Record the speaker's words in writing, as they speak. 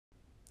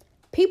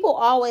People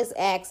always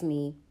ask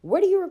me,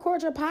 where do you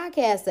record your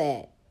podcast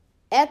at?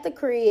 At the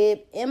crib,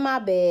 in my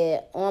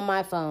bed, on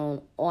my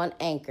phone, on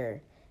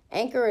Anchor.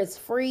 Anchor is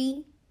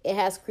free. It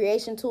has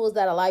creation tools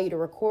that allow you to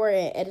record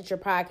and edit your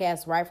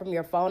podcast right from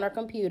your phone or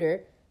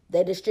computer.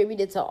 They distribute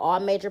it to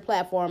all major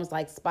platforms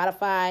like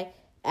Spotify,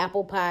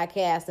 Apple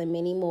Podcasts, and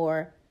many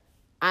more.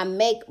 I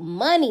make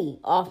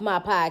money off my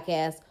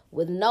podcast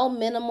with no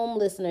minimum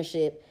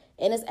listenership.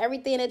 And it's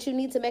everything that you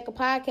need to make a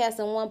podcast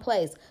in one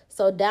place.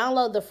 So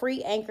download the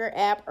free Anchor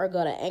app or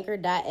go to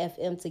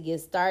anchor.fm to get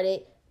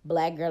started.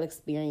 Black Girl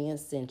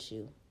Experience sent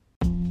you.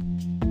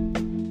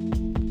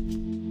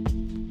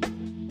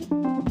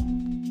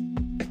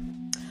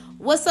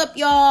 What's up,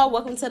 y'all?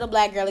 Welcome to the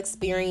Black Girl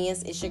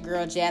Experience. It's your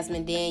girl,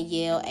 Jasmine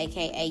Danielle,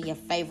 a.k.a. your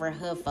favorite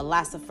hood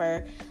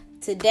philosopher.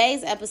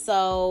 Today's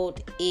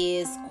episode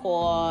is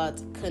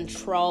called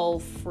Control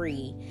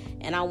Free.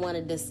 And I want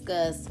to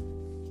discuss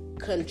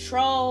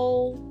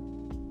control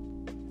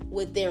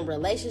within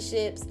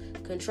relationships,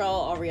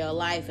 control over your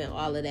life, and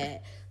all of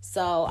that.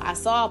 So I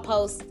saw a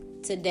post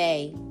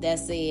today that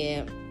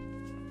said,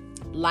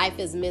 life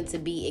is meant to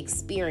be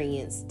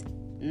experienced,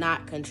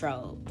 not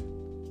controlled.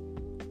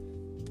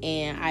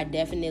 And I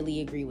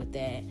definitely agree with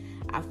that.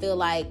 I feel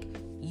like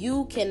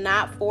you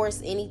cannot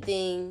force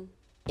anything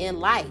in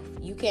life.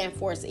 You can't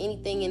force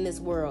anything in this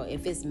world.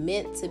 If it's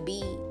meant to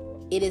be,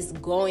 it is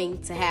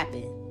going to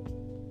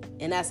happen.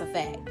 And that's a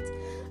fact.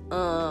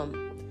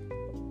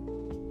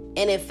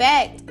 And in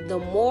fact, the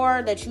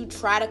more that you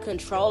try to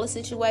control a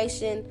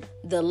situation,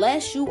 the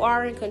less you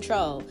are in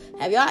control.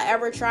 Have y'all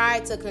ever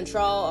tried to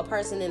control a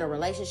person in a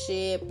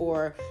relationship,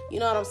 or, you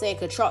know what I'm saying,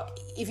 control,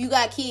 if you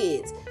got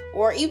kids,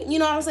 or even, you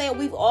know what I'm saying,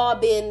 we've all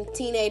been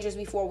teenagers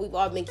before, we've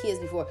all been kids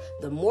before.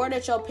 The more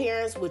that your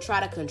parents would try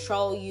to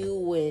control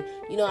you and,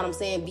 you know what I'm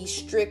saying, be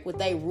strict with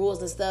their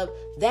rules and stuff,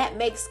 that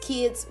makes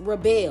kids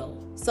rebel.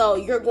 So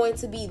you're going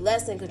to be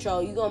less in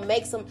control. You're going to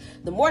make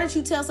the more that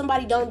you tell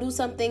somebody don't do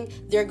something,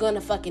 they're going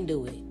to fucking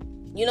do it.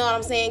 You know what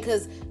I'm saying?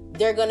 Because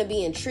they're going to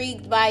be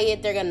intrigued by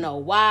it. They're going to know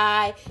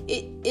why.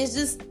 It's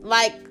just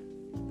like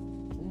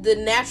the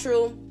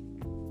natural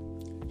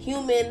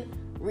human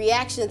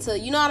reaction to,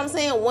 you know what I'm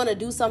saying, want to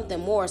do something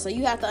more. So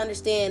you have to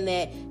understand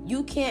that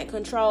you can't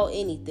control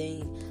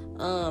anything.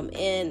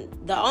 And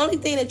the only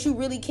thing that you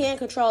really can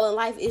control in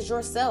life is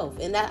yourself.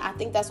 And that, I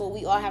think that's what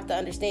we all have to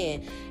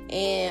understand.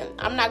 And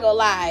I'm not gonna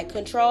lie,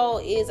 control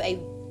is a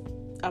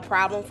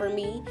problem for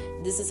me.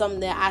 This is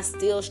something that I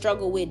still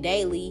struggle with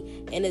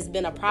daily, and it's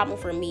been a problem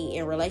for me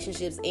in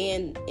relationships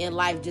and in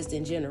life just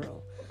in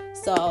general.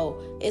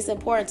 So it's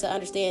important to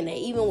understand that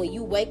even when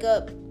you wake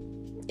up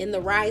in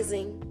the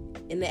rising,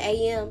 in the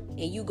AM, and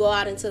you go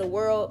out into the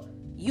world,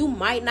 you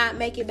might not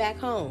make it back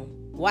home.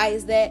 Why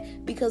is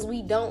that? Because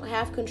we don't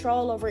have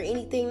control over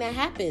anything that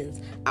happens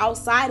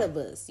outside of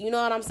us. You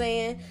know what I'm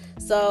saying?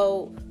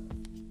 So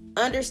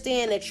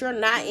understand that you're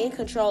not in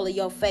control of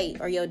your fate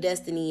or your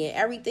destiny, and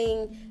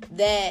everything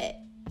that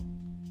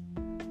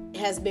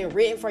has been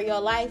written for your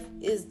life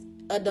is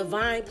a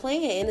divine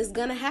plan, and it's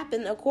gonna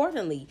happen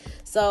accordingly.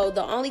 So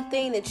the only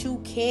thing that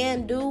you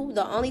can do,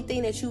 the only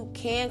thing that you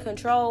can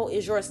control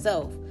is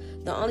yourself.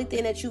 The only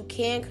thing that you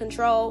can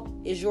control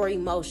is your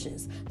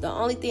emotions. The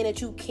only thing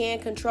that you can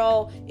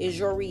control is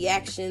your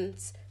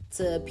reactions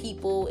to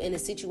people and the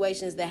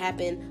situations that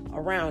happen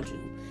around you.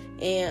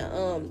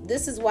 And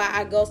this is why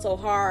I go so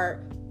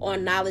hard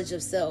on knowledge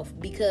of self,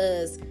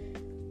 because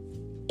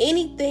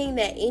anything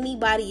that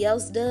anybody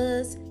else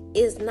does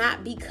is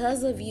not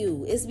because of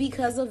you. It's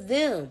because of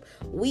them.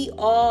 We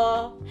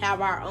all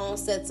have our own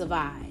sets of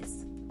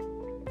eyes.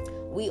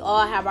 We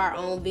all have our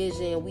own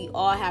vision. We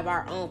all have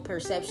our own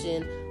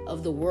perception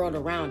of the world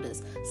around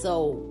us.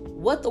 So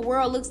what the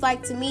world looks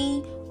like to me,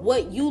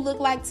 what you look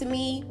like to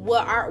me,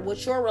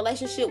 what your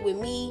relationship with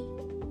me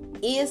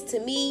is to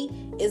me,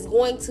 is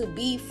going to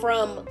be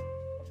from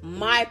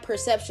my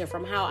perception,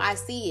 from how I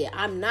see it.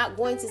 I'm not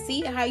going to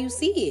see it how you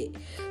see it.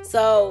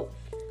 So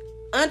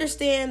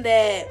understand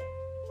that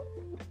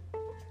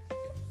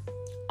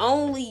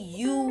only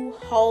you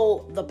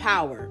hold the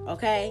power,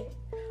 okay?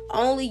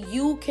 Only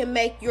you can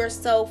make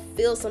yourself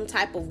feel some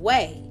type of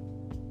way.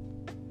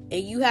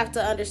 And you have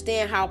to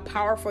understand how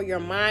powerful your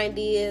mind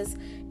is,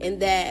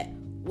 and that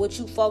what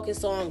you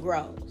focus on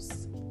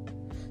grows.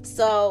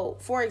 So,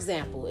 for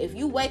example, if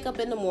you wake up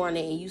in the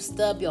morning and you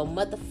stub your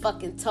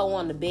motherfucking toe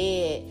on the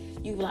bed,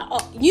 you be like,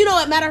 oh, you know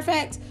what? Matter of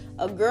fact,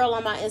 a girl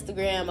on my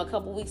Instagram a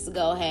couple weeks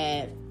ago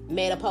had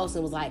made a post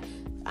and was like,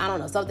 I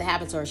don't know, something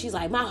happened to her. She's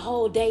like, my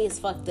whole day is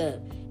fucked up.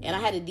 And I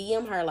had to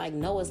DM her like,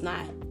 no, it's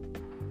not.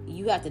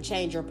 You have to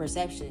change your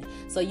perception.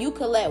 So you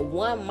could let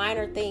one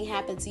minor thing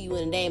happen to you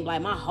in a day and be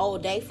like, my whole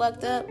day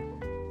fucked up.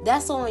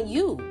 That's on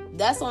you.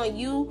 That's on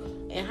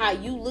you and how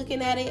you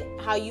looking at it,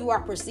 how you are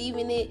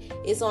perceiving it.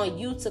 It's on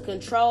you to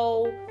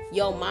control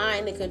your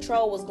mind and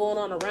control what's going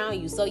on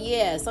around you. So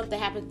yeah, something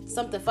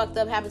fucked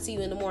up happened to you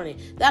in the morning.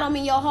 That don't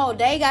mean your whole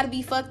day got to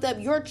be fucked up.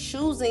 You're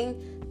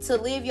choosing to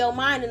live your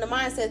mind in the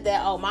mindset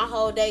that, oh, my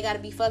whole day got to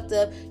be fucked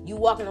up. You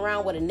walking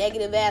around with a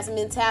negative ass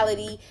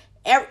mentality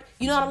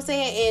You know what I'm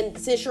saying? And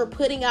since you're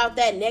putting out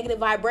that negative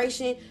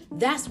vibration,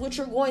 that's what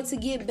you're going to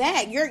get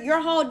back.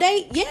 Your whole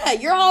day,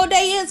 your whole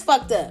day is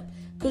fucked up.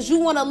 Because you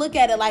want to look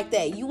at it like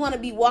that. You want to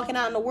be walking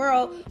out in the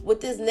world with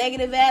this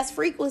negative ass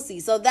frequency.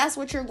 So that's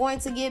what you're going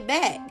to get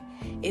back.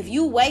 If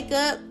you wake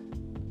up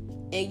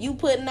and you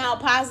putting out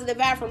positive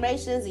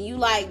affirmations and you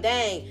like,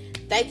 dang,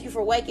 thank you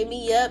for waking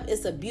me up.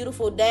 It's a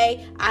beautiful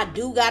day. I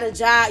do got a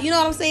job. You know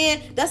what I'm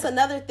saying? That's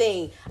another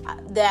thing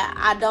that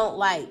I don't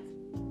like.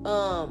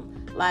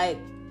 Like,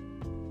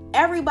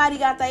 everybody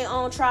got their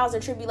own trials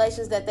and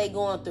tribulations that they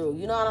going through.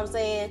 You know what I'm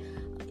saying?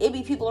 It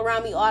be people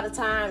around me all the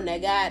time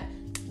that got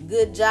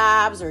good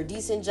jobs or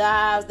decent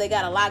jobs. They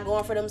got a lot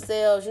going for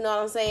themselves. You know what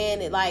I'm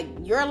saying? Like,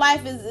 your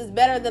life is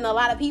better than a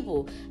lot of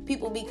people.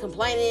 People be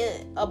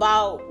complaining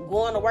about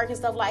going to work and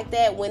stuff like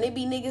that when it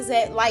be niggas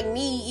that, like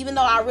me, even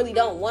though I really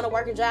don't want to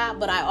work a job,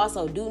 but I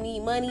also do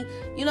need money.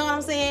 You know what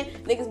I'm saying?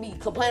 Niggas be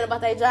complaining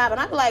about their job,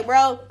 and I be like,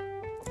 bro,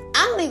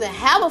 I don't even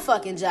have a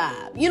fucking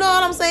job. You know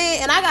what I'm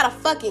saying? And I got a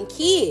fucking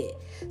kid.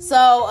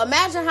 So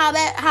imagine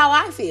how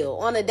I feel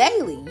on a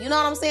daily. You know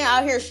what I'm saying?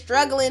 Out here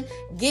struggling,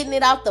 getting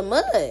it out the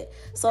mud.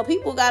 So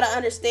people got to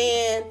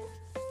understand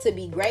to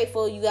be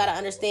grateful. You got to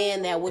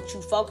understand that what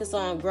you focus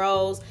on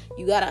grows.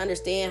 You got to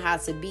understand how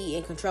to be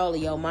in control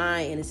of your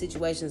mind and the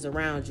situations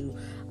around you.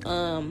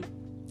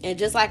 And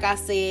just like I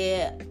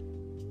said,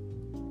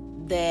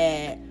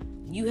 that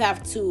you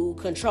have to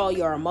control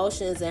your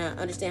emotions and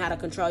understand how to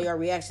control your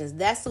reactions.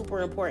 That's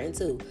super important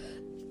too.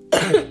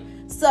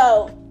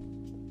 So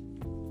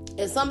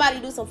if somebody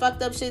do some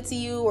fucked up shit to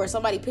you or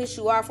somebody piss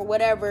you off or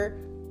whatever,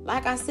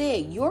 like I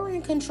said, you're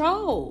in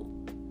control.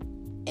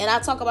 And I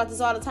talk about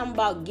this all the time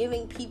about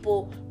giving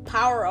people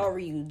power over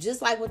you.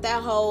 Just like with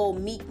that whole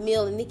Meek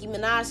Mill and Nicki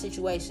Minaj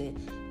situation.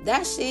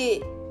 That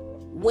shit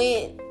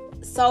went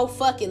so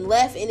fucking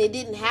left and it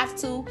didn't have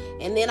to.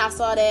 And then I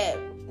saw that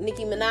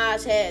Nicki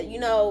Minaj had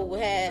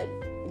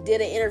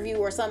did an interview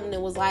or something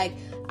and was like,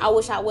 I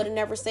wish I would have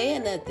never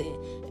said nothing.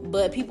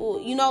 But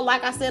people,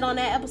 like I said on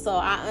that episode,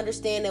 I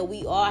understand that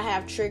we all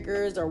have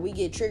triggers, or we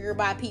get triggered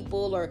by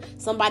people, or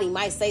somebody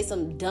might say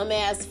some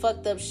dumbass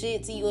fucked up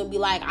shit to you and be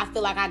like, I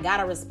feel like I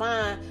gotta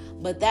respond.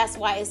 But that's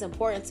why it's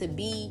important to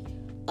be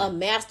a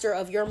master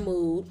of your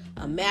mood,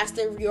 a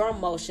master of your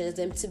emotions,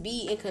 and to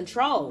be in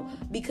control,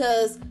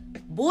 because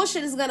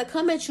bullshit is gonna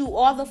come at you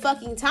all the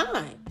fucking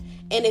time.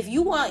 And if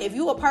you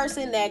a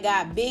person that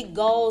got big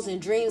goals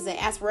and dreams and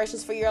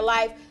aspirations for your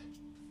life,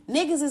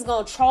 niggas is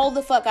gonna troll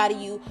the fuck out of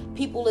you.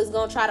 People is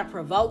gonna try to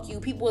provoke you.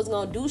 People is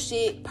gonna do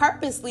shit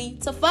purposely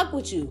to fuck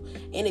with you.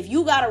 And if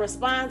you gotta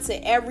respond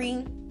to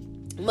every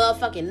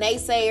motherfucking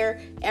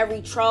naysayer,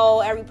 every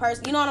troll, every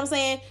person, you know what I'm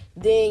saying?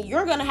 Then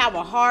you're gonna have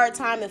a hard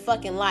time in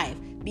fucking life,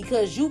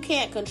 because you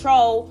can't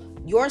control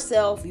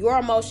yourself, your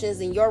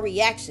emotions, and your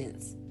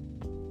reactions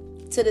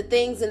to the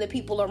things and the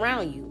people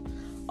around you.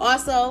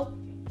 Also,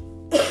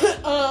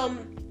 I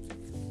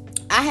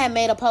had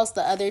made a post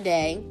the other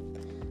day.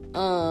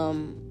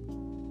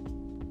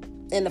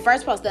 And the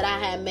first post that I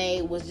had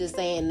made was just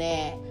saying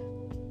that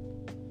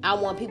I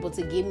want people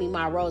to give me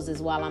my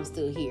roses while I'm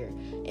still here.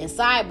 And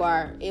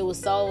sidebar, it was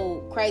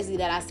so crazy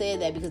that I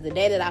said that because the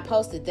day that I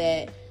posted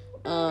that,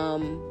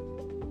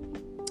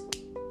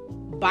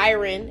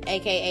 Byron,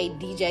 aka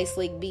DJ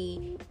Slick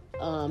B,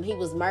 he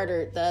was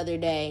murdered the other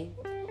day.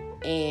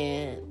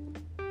 And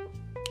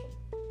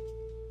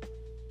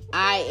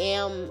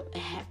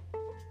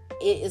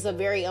it is a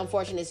very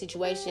unfortunate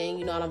situation.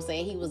 You know what I'm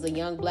saying? He was a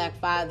young black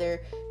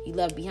father. He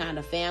left behind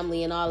a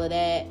family and all of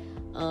that.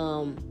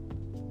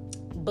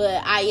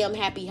 But I am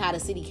happy how the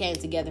city came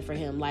together for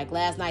him. Like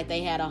last night,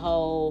 they had a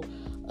whole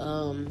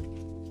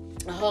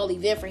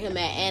event for him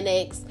at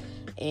Annex,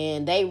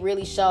 and they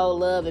really showed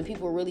love, and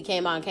people really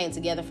came out and came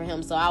together for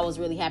him. So I was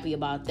really happy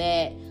about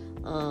that.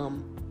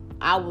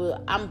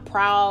 I'm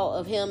proud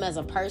of him as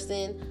a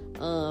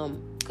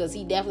person. Because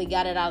he definitely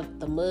got it out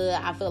the mud.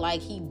 I feel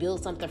like he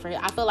built something for him.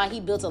 I feel like he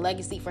built a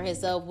legacy for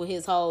himself with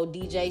his whole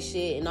DJ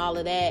shit and all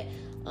of that.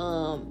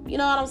 You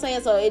know what I'm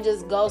saying? So it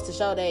just goes to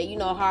show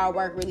that, hard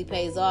work really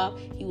pays off.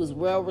 He was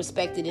well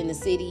respected in the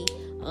city.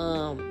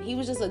 He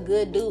was just a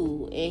good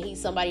dude. And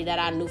he's somebody that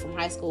I knew from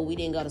high school. We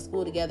didn't go to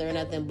school together or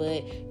nothing,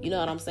 but you know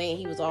what I'm saying?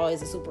 He was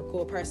always a super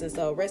cool person.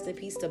 So rest in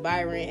peace to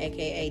Byron,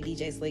 aka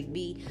DJ Slick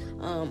B.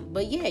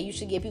 But yeah, you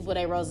should give people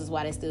their roses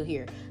while they're still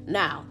here.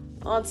 Now,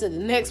 on to the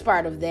next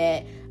part of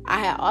that. I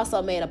had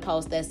also made a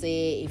post that said,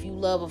 if you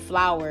love a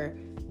flower,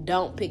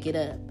 don't pick it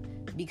up.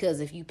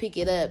 Because if you pick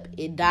it up,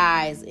 it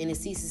dies and it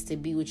ceases to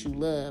be what you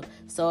love.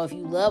 So if you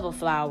love a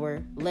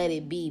flower, let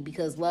it be,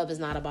 because love is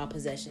not about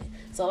possession.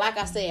 So like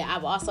I said,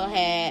 I've also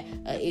had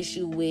an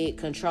issue with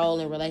control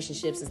in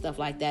relationships and stuff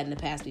like that in the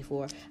past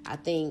before. I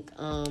think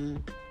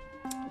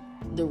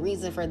the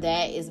reason for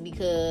that is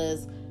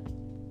because,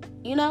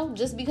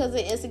 just because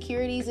of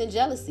insecurities and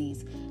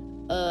jealousies.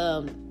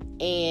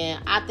 And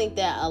I think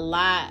that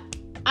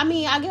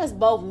I guess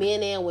both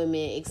men and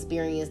women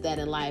experience that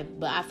in life,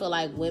 but I feel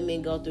like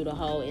women go through the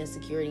whole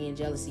insecurity and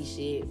jealousy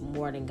shit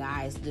more than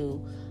guys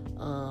do.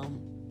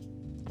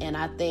 And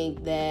I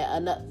think that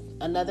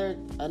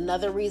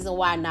another reason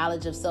why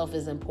knowledge of self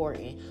is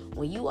important.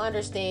 When you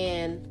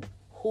understand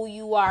who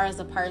you are as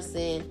a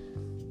person,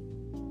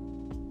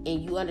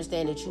 and you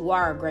understand that you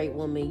are a great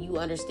woman, you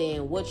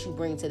understand what you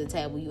bring to the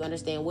table, you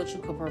understand what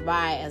you can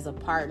provide as a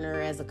partner,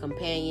 as a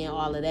companion,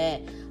 all of that,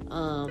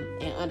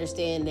 and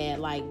understand that,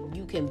 like,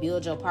 you can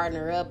build your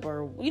partner up,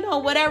 or, you know,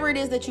 whatever it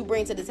is that you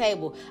bring to the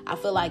table, I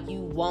feel like you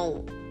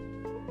won't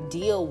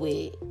deal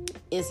with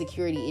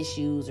insecurity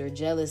issues or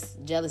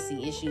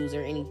jealousy issues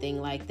or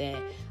anything like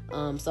that.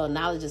 So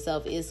knowledge of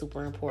self is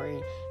super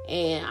important.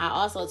 And I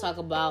also talk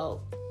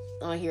about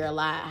on here a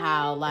lot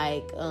how,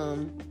 like,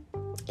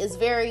 it's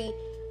very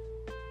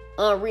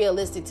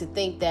unrealistic to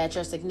think that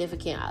your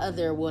significant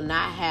other will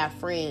not have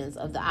friends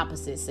of the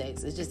opposite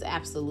sex. It's just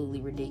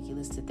absolutely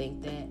ridiculous to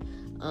think that.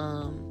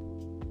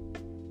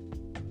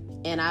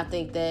 And I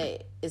think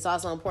that it's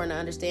also important to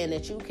understand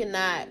that you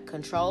cannot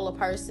control a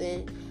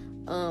person.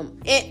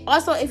 And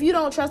also, if you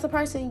don't trust a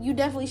person, you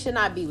definitely should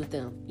not be with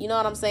them. You know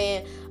what I'm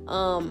saying?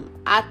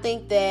 I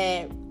think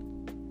that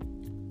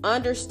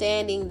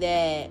understanding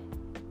that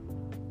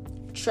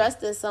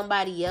trusting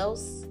somebody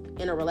else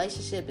in a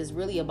relationship is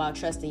really about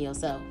trusting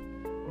yourself,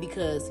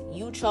 because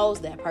you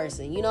chose that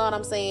person. You know what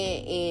I'm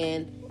saying?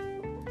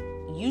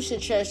 And you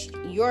should trust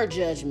your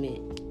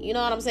judgment. You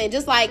know what I'm saying?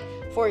 Just like,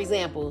 for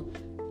example,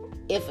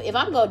 if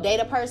I'm gonna date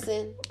a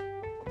person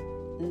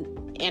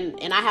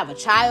and I have a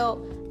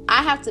child,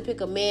 I have to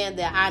pick a man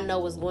that I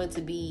know is going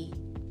to be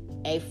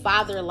a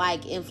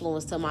father-like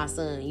influence to my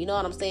son. You know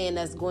what I'm saying?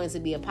 That's going to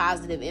be a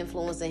positive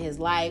influence in his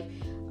life.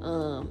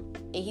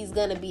 And he's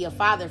going to be a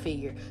father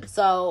figure.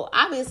 So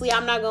obviously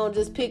I'm not going to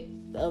just pick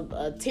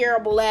a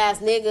terrible ass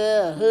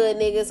nigga, a hood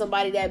nigga,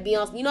 somebody that be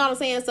on, you know what I'm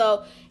saying?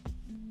 So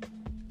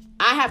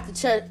I have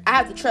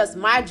to trust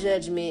my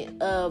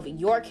judgment of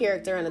your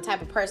character and the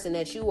type of person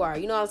that you are.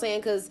 You know what I'm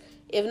saying? Because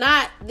if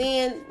not,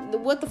 then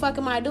what the fuck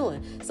am I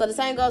doing? So the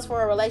same goes for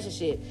a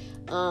relationship.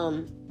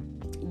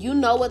 You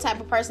know what type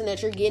of person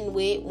that you're getting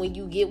with when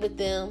you get with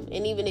them.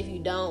 And even if you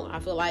don't, I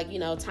feel like, you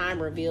know,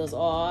 time reveals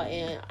all.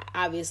 And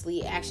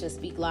obviously actions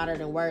speak louder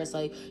than words.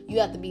 So you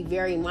have to be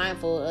very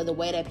mindful of the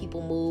way that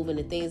people move and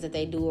the things that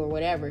they do or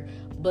whatever.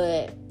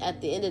 But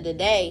at the end of the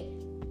day,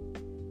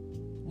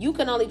 you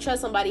can only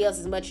trust somebody else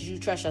as much as you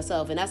trust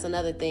yourself. And that's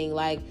another thing.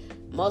 Like,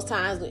 most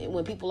times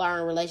when people are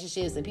in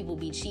relationships and people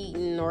be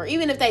cheating, or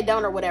even if they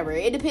don't or whatever,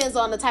 it depends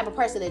on the type of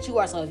person that you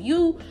are. So if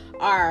you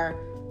are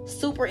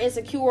super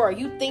insecure, or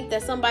you think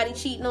that somebody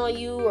cheating on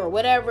you or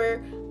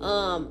whatever,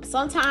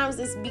 sometimes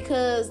it's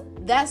because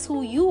that's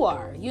who you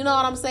are. You know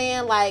what I'm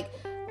saying? Like,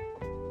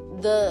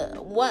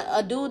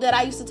 a dude that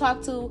I used to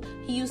talk to,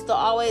 he used to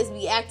always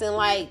be acting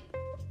like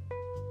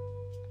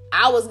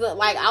I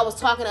was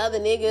talking to other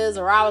niggas,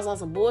 or I was on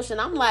some bullshit.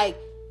 I'm like,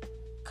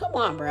 come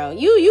on, bro.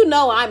 You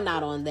know I'm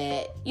not on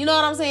that. You know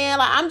what I'm saying?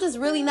 Like, I'm just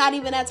really not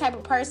even that type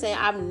of person.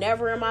 I've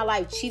never in my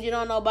life cheated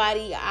on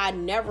nobody. I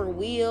never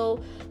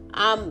will.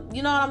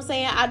 You know what I'm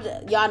saying?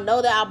 Y'all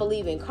know that I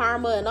believe in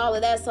karma and all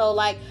of that. So,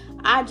 like,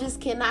 I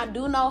just cannot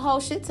do no whole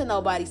shit to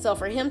nobody. So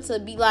for him to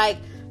be like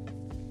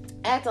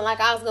acting like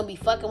I was gonna be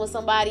fucking with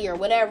somebody or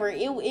whatever,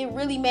 it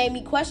really made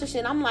me question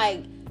shit. I'm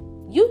like,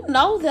 you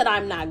know that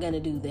I'm not gonna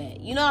do that.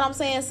 You know what I'm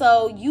saying?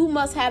 So you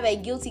must have a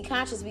guilty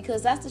conscience,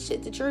 because that's the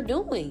shit that you're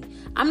doing.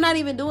 I'm not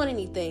even doing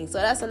anything. So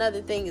that's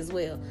another thing as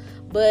well.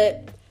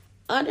 But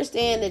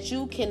understand that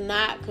you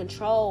cannot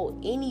control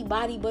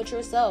anybody but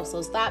yourself.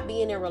 So stop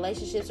being in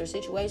relationships or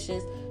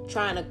situations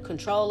trying to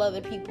control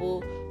other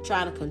people,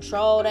 trying to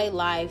control their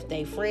life,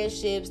 their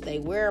friendships, their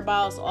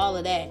whereabouts, all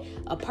of that.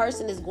 A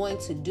person is going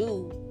to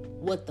do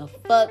what the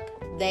fuck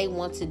they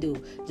want to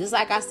do. Just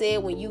like I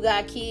said, when you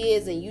got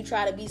kids and you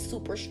try to be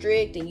super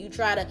strict and you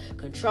try to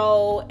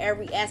control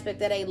every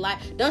aspect of their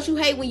life. Don't you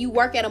hate when you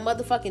work at a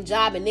motherfucking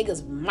job and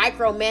niggas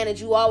micromanage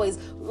you, always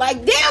like,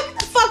 damn, get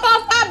the fuck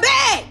off my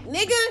back,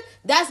 nigga?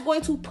 That's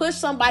going to push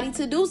somebody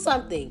to do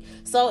something.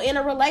 So in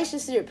a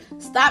relationship,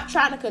 stop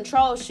trying to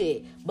control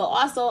shit, but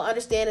also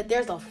understand that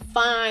there's a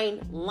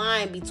fine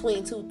line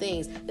between two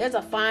things. There's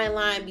a fine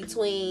line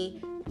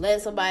between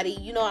letting somebody,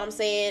 you know what I'm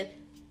saying,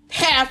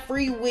 have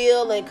free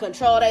will and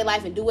control their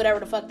life and do whatever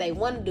the fuck they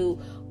want to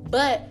do,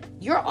 but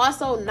you're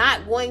also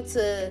not going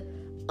to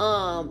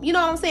you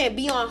know what I'm saying,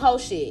 be on whole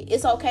shit.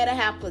 It's okay to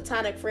have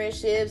platonic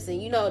friendships and,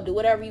 you know, do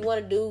whatever you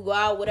want to do, go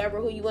out,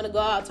 who you want to go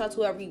out, talk to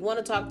whoever you want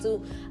to talk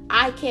to.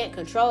 I can't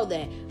control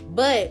that.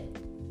 But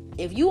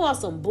if you on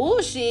some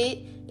bullshit,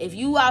 if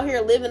you out here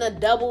living a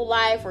double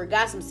life or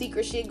got some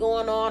secret shit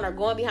going on or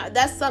going behind,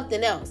 that's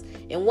something else.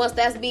 And once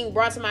that's being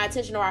brought to my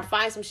attention, or I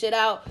find some shit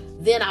out,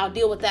 then I'll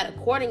deal with that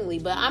accordingly.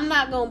 But I'm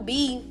not going to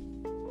be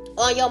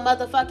on your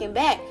motherfucking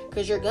back,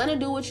 because you're going to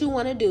do what you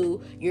want to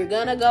do. You're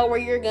going to go where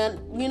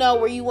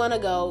where you want to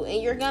go,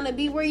 and you're going to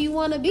be where you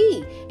want to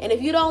be. And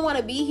if you don't want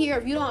to be here,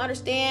 if you don't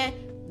understand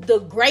the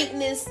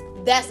greatness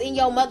that's in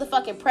your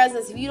motherfucking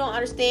presence, if you don't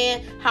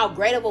understand how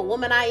great of a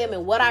woman I am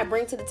and what I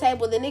bring to the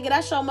table, then nigga,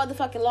 that's your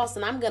motherfucking loss,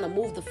 and I'm going to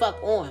move the fuck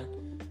on.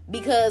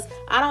 Because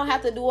I don't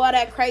have to do all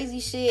that crazy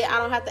shit. I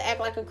don't have to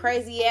act like a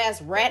crazy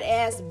ass, rat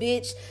ass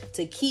bitch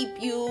to keep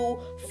you,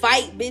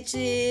 fight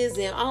bitches,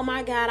 and oh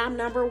my God, I'm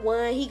number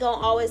one. He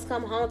gonna always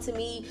come home to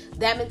me.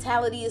 That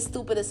mentality is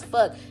stupid as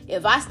fuck.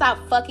 If I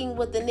stop fucking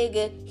with the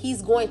nigga,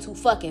 he's going to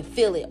fucking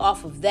feel it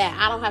off of that.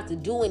 I don't have to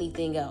do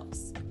anything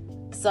else.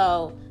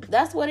 So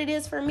that's what it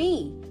is for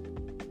me.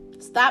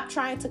 Stop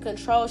trying to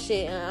control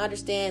shit and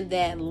understand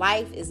that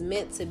life is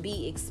meant to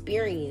be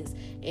experienced.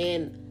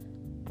 And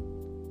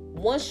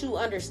once you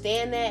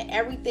understand that,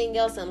 everything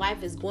else in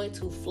life is going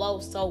to flow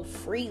so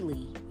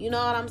freely. You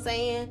know what I'm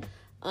saying?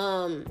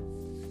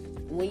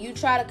 When you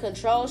try to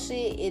control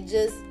shit,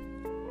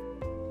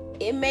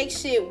 it makes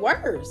shit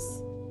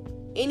worse.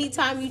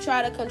 Anytime you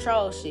try to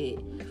control shit.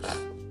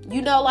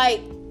 You know,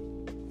 like,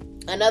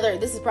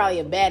 this is probably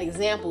a bad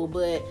example,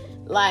 but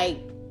like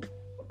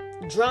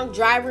drunk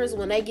drivers,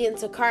 when they get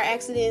into car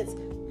accidents,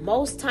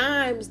 most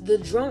times the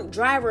drunk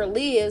driver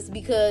lives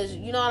because,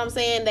 you know what I'm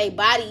saying,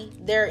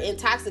 they're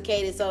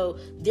intoxicated, so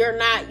they're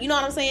not, you know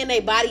what I'm saying,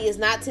 their body is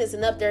not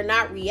tensing up, they're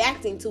not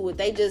reacting to it,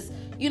 they just,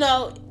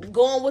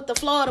 going with the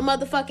flow of the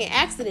motherfucking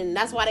accident, and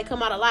that's why they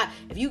come out alive.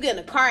 If you get in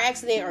a car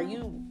accident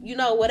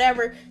or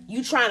whatever,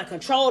 you trying to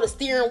control the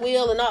steering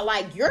wheel and all,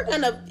 like, you're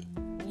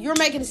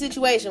making the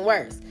situation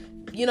worse,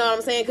 you know what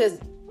I'm saying, because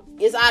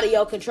it's out of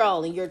your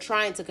control and you're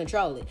trying to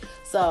control it.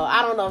 So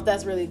I don't know if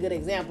that's really a good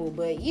example,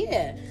 but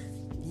yeah,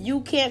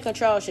 you can't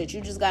control shit.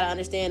 You just got to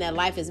understand that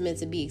life is meant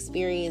to be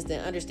experienced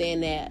and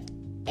understand that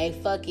a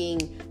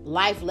fucking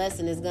life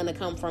lesson is going to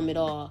come from it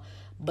all.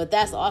 But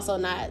that's also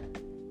not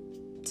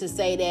to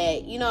say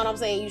that, you know what I'm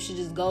saying, you should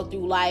just go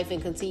through life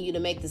and continue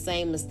to make the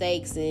same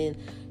mistakes and,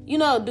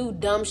 do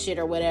dumb shit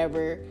or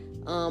whatever.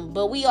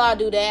 But we all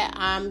do that.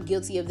 I'm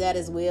guilty of that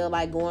as well,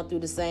 like going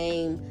through the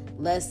same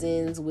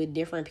lessons with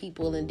different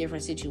people in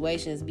different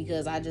situations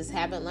because I just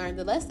haven't learned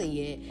the lesson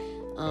yet.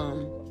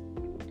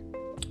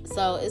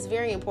 So it's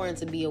very important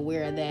to be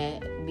aware of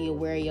that, be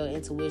aware of your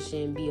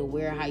intuition, be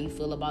aware of how you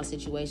feel about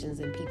situations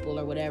and people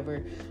or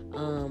whatever.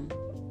 But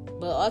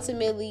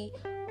ultimately,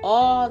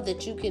 all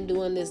that you can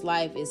do in this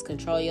life is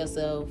control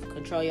yourself,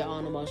 control your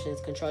own emotions,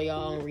 control your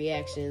own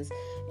reactions,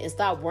 and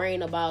stop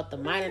worrying about the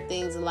minor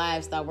things in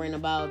life. Stop worrying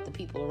about the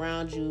people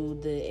around you,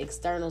 the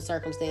external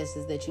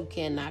circumstances that you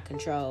cannot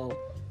control.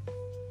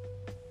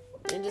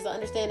 And just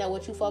understand that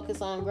what you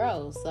focus on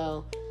grows.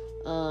 So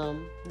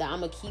that I'm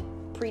going to keep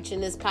preaching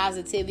this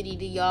positivity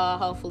to y'all.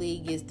 Hopefully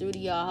it gets through to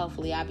y'all.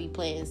 Hopefully I'll be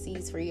planting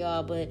seeds for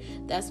y'all. But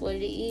that's what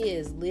it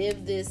is.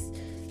 Live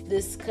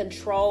this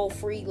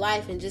control-free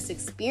life and just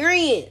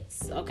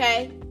experience,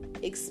 okay?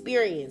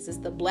 Experience. It's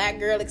the black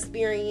girl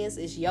experience.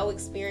 It's your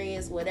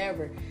experience,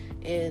 whatever.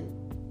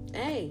 And,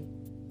 hey,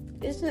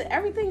 it's just,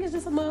 everything is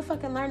just a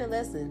motherfucking learning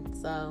lesson.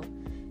 So,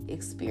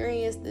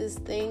 experience this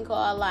thing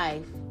called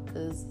life.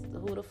 Because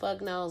who the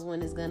fuck knows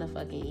when it's gonna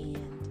fucking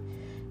end.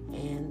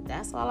 And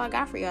that's all I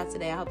got for y'all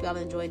today. I hope y'all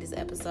enjoyed this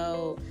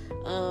episode.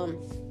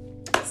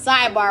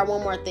 Sidebar,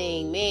 one more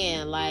thing.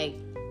 Man, like,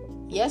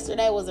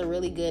 yesterday was a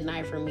really good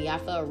night for me. I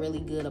felt really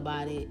good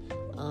about it.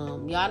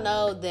 Y'all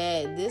know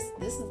that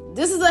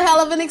this is a hell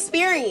of an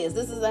experience.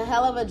 This is a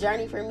hell of a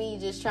journey for me,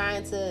 just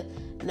trying to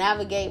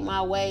navigate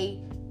my way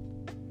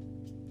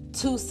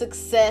to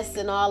success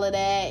and all of that.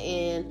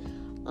 And,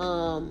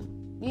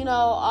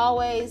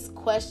 always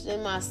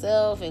questioning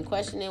myself and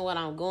questioning what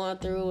I'm going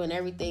through and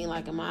everything.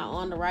 Like, am I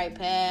on the right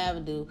path?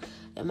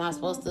 Am I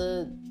supposed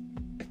to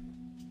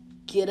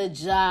get a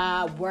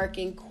job, work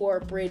in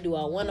corporate? Do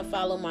I want to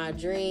follow my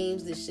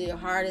dreams? This shit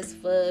hard as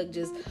fuck.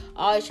 Just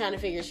always trying to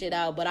figure shit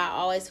out. But I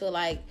always feel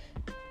like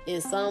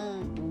in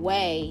some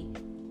way,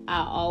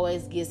 I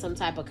always get some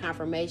type of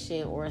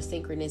confirmation or a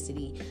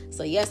synchronicity.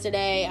 So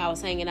yesterday, I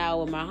was hanging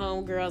out with my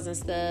homegirls and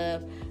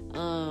stuff.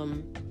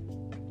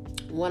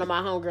 One of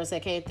my homegirls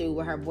that came through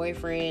with her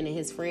boyfriend and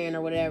his friend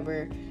or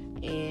whatever.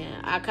 And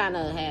I kind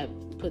of had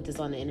put this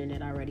on the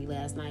internet already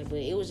last night, but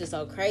it was just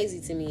so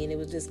crazy to me, and it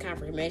was just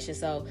confirmation.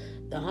 So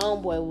the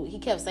homeboy, he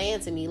kept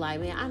saying to me, like,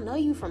 man, I know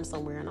you from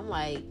somewhere. And I'm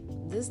like,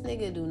 this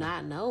nigga do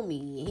not know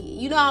me.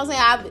 You know what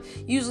I'm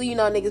saying? Usually,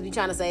 niggas be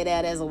trying to say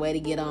that as a way to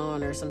get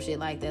on or some shit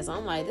like that. So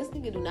I'm like, this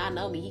nigga do not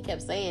know me. He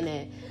kept saying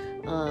that.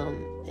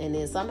 And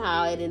then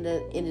somehow it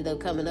ended up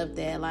coming up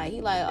that, like,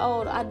 he like,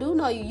 oh, I do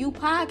know you. You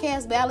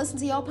podcast, man. I listen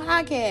to your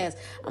podcast.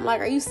 I'm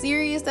like, are you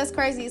serious? That's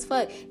crazy as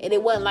fuck. And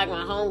it wasn't like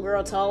my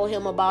homegirl told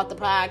him about the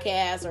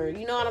podcast or,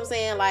 you know what I'm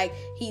saying? Like,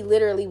 he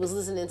literally was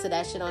listening to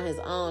that shit on his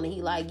own. And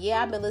he like,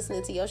 yeah, I've been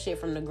listening to your shit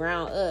from the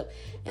ground up.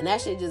 And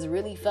that shit just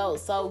really felt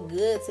so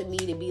good to me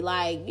to be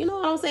like, you know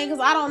what I'm saying? Because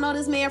I don't know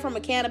this man from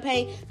a can of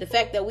paint. The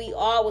fact that we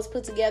all was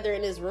put together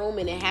in this room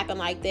and it happened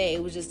like that,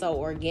 it was just so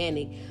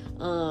organic.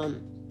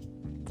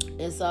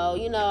 And so,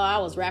 I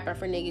was rapping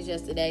for niggas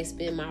yesterday,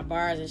 spitting my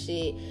bars and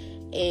shit,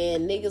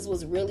 and niggas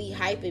was really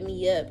hyping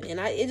me up. And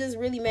it just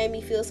really made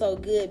me feel so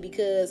good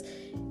because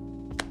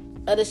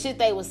of the shit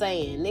they was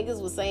saying.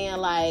 Niggas was saying,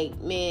 like,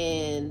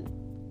 man,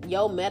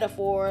 your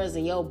metaphors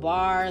and your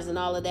bars and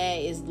all of that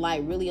is,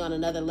 like, really on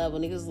another level.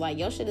 Niggas was like,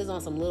 your shit is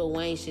on some Lil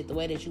Wayne shit, the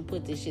way that you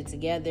put this shit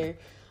together.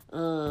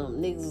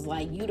 Niggas was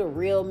like, you the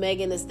real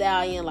Megan Thee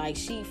Stallion. Like,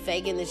 she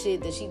faking the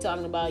shit that she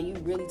talking about. You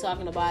really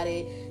talking about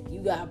it. You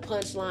got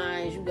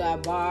punchlines. You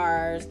got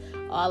bars.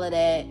 All of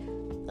that.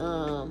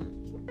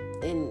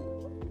 And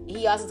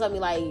he also told me,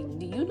 like,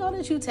 do you know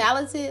that you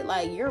talented?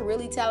 Like, you're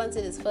really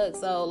talented as fuck.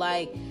 So,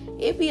 like,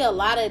 it be a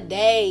lot of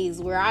days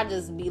where I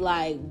just be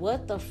like,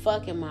 what the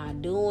fuck am I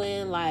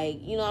doing? Like,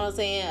 you know what I'm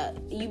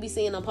saying? You be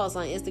seeing them posts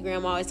on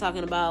Instagram always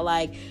talking about,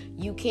 like,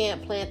 you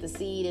can't plant the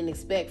seed and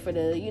expect for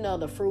the, you know,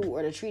 the fruit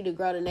or the tree to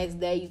grow the next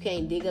day. You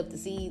can't dig up the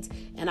seeds.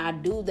 And I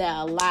do that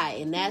a lot.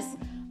 And that's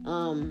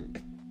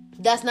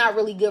not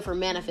really good for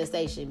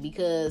manifestation,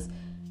 because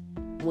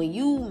when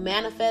you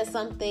manifest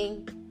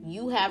something,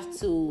 you have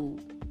to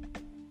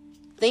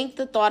think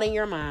the thought in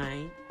your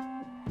mind.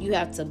 You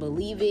have to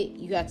believe it.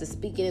 You have to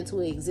speak it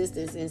into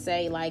existence and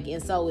say, like,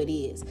 and so it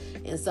is.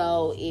 And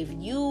so if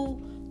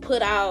you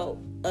put out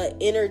an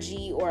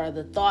energy or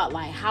the thought,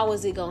 like, how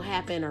is it going to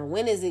happen or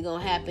when is it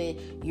going to happen,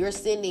 you're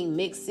sending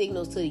mixed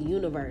signals to the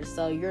universe.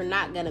 So you're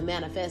not going to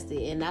manifest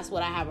it. And that's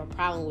what I have a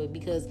problem with,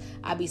 because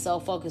I be so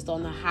focused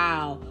on the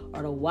how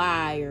or the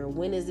why or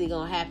when is it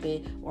going to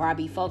happen, or I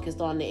be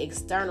focused on the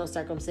external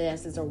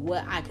circumstances or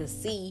what I can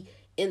see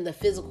in the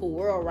physical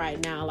world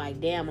right now,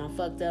 like, damn, I'm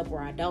fucked up,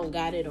 or I don't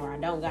got it, or I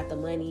don't got the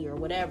money, or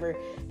whatever.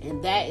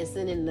 And that is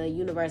sending the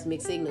universe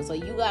mixed signals. So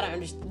you gotta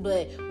understand.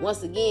 But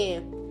once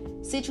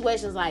again,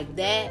 situations like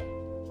that,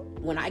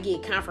 when I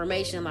get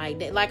confirmation like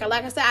that, like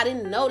I said, I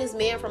didn't know this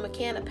man from a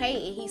can of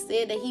paint, and he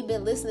said that he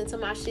been listening to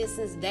my shit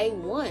since day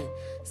one.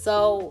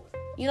 So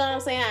you know what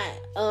I'm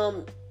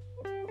saying?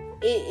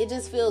 It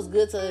just feels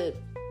good to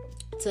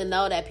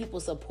know that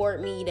people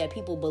support me, that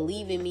people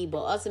believe in me.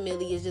 But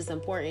ultimately, it's just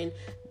important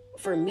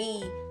for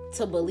me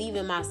to believe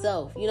in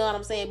myself. You know what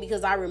I'm saying?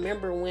 Because I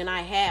remember when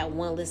I had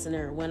one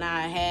listener, when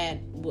I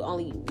had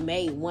only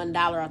made $1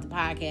 off the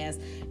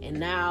podcast, and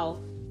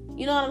now,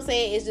 you know what I'm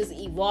saying, it's just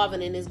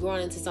evolving and it's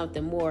growing into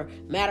something more.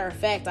 Matter of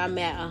fact, I'm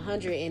at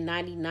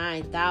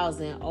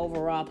 199,000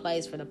 overall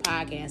plays for the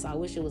podcast. I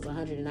wish it was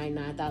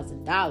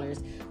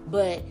 $199,000,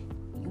 but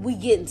we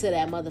getting to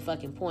that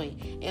motherfucking point.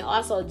 And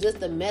also just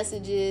the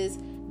messages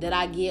that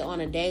I get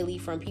on a daily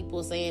from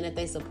people saying that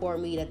they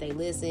support me, that they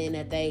listen,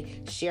 that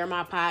they share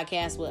my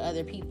podcast with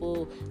other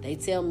people. They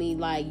tell me,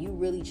 like, you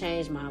really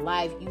changed my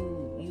life.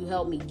 You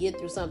helped me get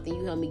through something.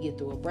 You helped me get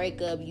through a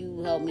breakup. You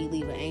helped me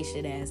leave an ain't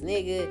shit ass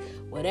nigga,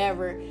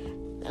 whatever.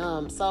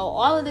 So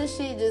all of this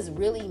shit just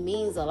really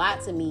means a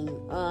lot to me.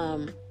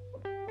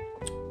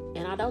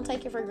 And I don't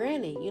take it for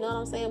granted, you know what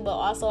I'm saying? But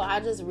also, I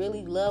just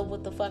really love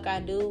what the fuck I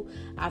do.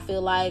 I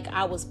feel like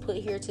I was put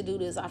here to do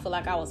this. I feel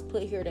like I was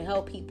put here to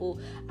help people.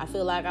 I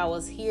feel like I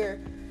was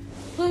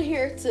put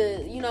here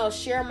to, you know,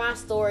 share my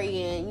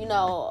story and, you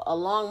know,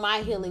 along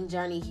my healing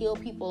journey, heal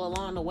people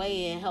along the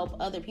way and help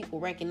other people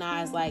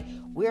recognize, like,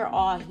 we're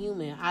all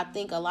human. I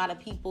think a lot of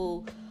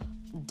people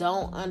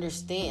don't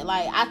understand.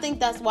 Like, I think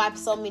that's why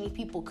so many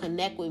people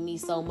connect with me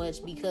so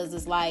much, because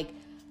it's like,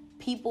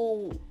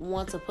 people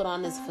want to put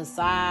on this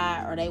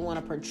facade, or they want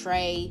to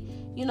portray,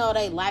 you know,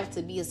 their life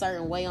to be a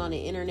certain way on the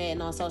internet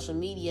and on social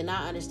media,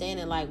 not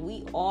understanding, like,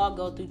 we all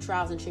go through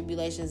trials and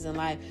tribulations in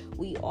life.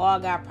 We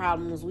all got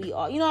problems. We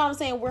all, you know what I'm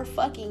saying? We're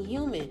fucking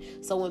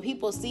human. So when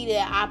people see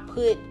that I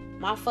put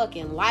my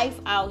fucking life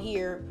out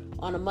here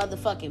on a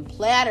motherfucking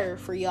platter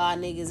for y'all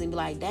niggas and be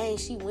like, dang,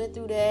 she went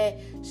through that,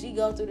 she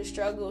go through the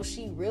struggle,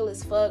 she real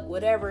as fuck,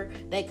 whatever,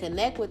 they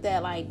connect with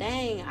that, like,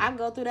 dang, I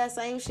go through that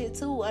same shit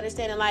too,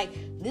 understanding, like,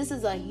 this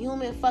is a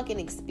human fucking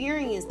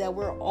experience that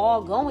we're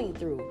all going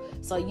through.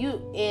 So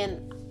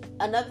and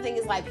another thing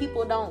is, like,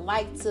 people don't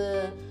like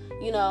to,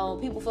 you know,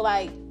 people feel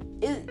like,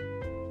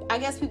 I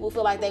guess people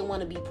feel like they want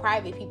to be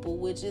private people,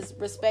 which is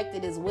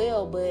respected as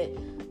well, but,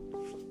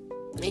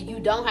 and you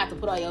don't have to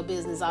put all your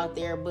business out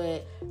there,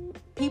 but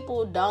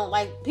people don't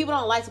like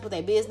to put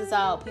their business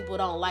out. People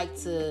don't like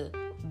to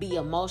be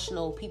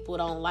emotional. People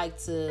don't like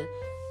to,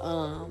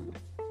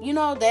 you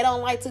know, they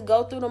don't like to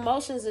go through the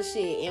motions of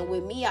shit. And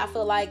with me, I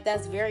feel like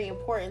that's very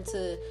important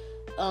to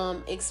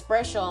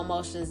express your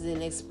emotions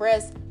and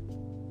express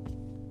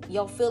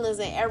your feelings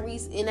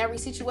in every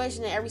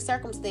situation, in every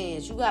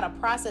circumstance. You gotta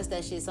process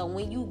that shit. So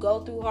when you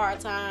go through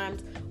hard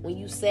times, when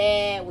you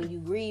sad, when you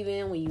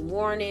grieving, when you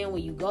mourning,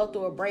 when you go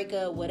through a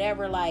breakup,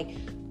 whatever, like,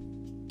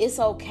 it's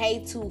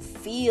okay to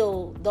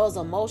feel those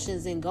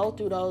emotions and go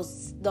through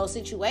those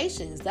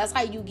situations. That's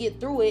how you get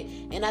through it,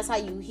 and that's how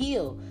you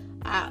heal.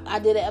 I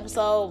did an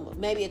episode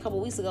maybe a couple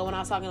weeks ago when I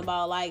was talking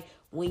about, like,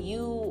 when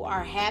you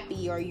are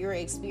happy or you're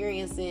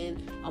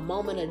experiencing a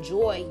moment of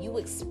joy, you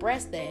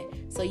express that.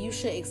 So you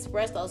should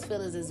express those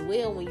feelings as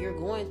well when you're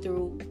going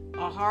through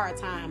a hard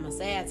time, a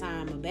sad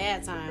time, a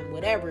bad time,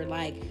 whatever.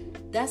 Like,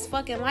 that's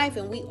fucking life,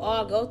 and we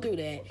all go through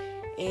that.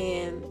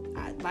 And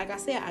like I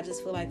said, I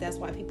just feel like that's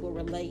why people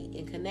relate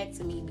and connect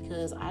to me,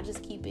 because I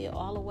just keep it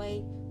all the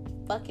way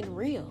fucking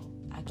real.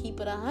 I keep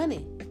it 100.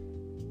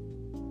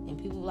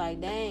 And people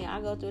like, dang,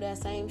 I go through that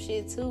same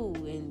shit too.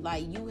 And,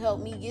 like, you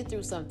helped me get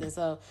through something.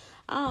 So,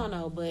 I don't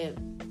know, but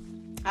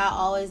I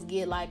always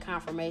get, like,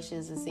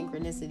 confirmations and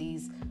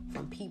synchronicities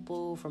from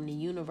people, from the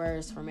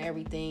universe, from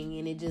everything.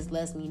 And it just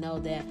lets me know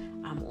that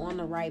I'm on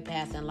the right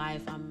path in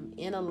life. I'm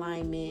in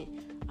alignment.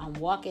 I'm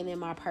walking in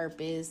my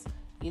purpose.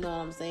 You know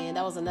what I'm saying?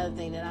 That was another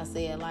thing that I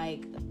said,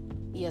 like,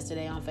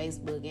 yesterday on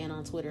Facebook and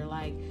on Twitter.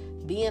 Like,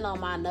 being on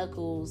my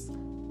knuckles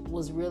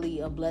was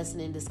really a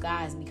blessing in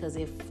disguise because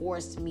it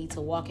forced me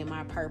to walk in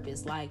my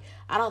purpose. Like,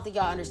 I don't think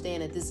y'all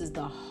understand that this is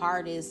the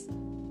hardest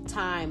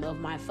time of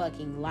my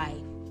fucking life.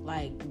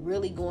 Like,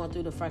 really going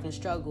through the fucking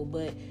struggle.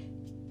 But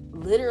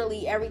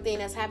literally everything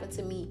that's happened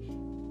to me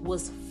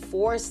was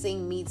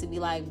forcing me to be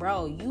like,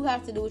 bro, you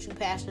have to do what you're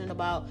passionate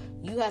about.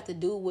 You have to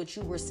do what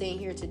you were sent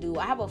here to do.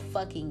 I have a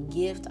fucking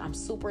gift. I'm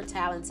super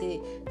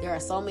talented. There are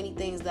so many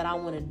things that I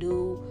want to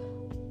do.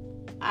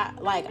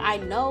 I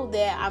know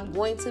that I'm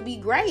going to be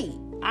great.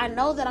 I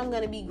know that I'm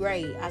going to be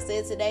great. I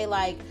said today,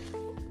 like,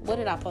 what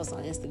did I post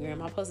on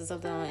Instagram? I posted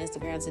something on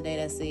Instagram today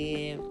that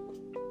said,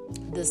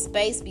 the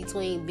space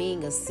between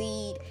being a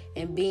seed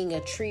and being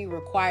a tree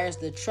requires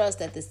the trust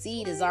that the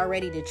seed is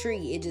already the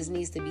tree. It just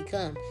needs to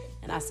become.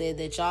 And I said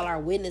that y'all are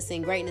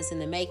witnessing greatness in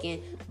the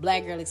making.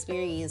 Black Girl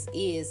Experience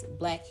is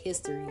Black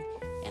history.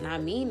 And I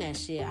mean that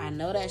shit. I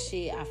know that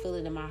shit. I feel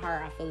it in my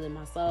heart. I feel it in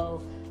my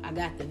soul. I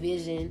got the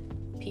vision,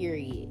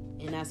 period.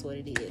 And that's what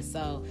it is.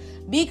 So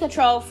be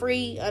control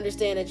free.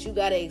 Understand that you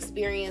got to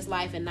experience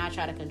life and not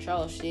try to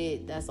control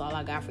shit. That's all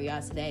I got for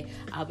y'all today.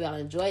 I hope y'all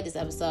enjoyed this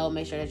episode.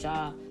 Make sure that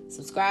y'all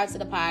subscribe to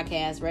the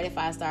podcast, rate it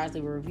 5 stars,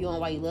 leave a review on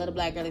why you love the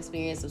Black Girl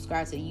Experience.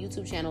 Subscribe to the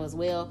YouTube channel as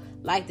well.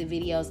 Like the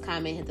videos,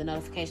 comment, hit the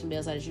notification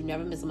bell so that you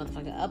never miss a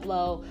motherfucking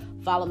upload.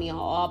 Follow me on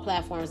all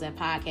platforms at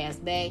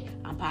Podcast Bay.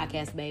 I'm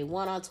Podcast Bay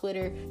 1 on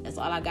Twitter. That's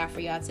all I got for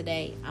y'all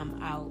today.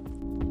 I'm out.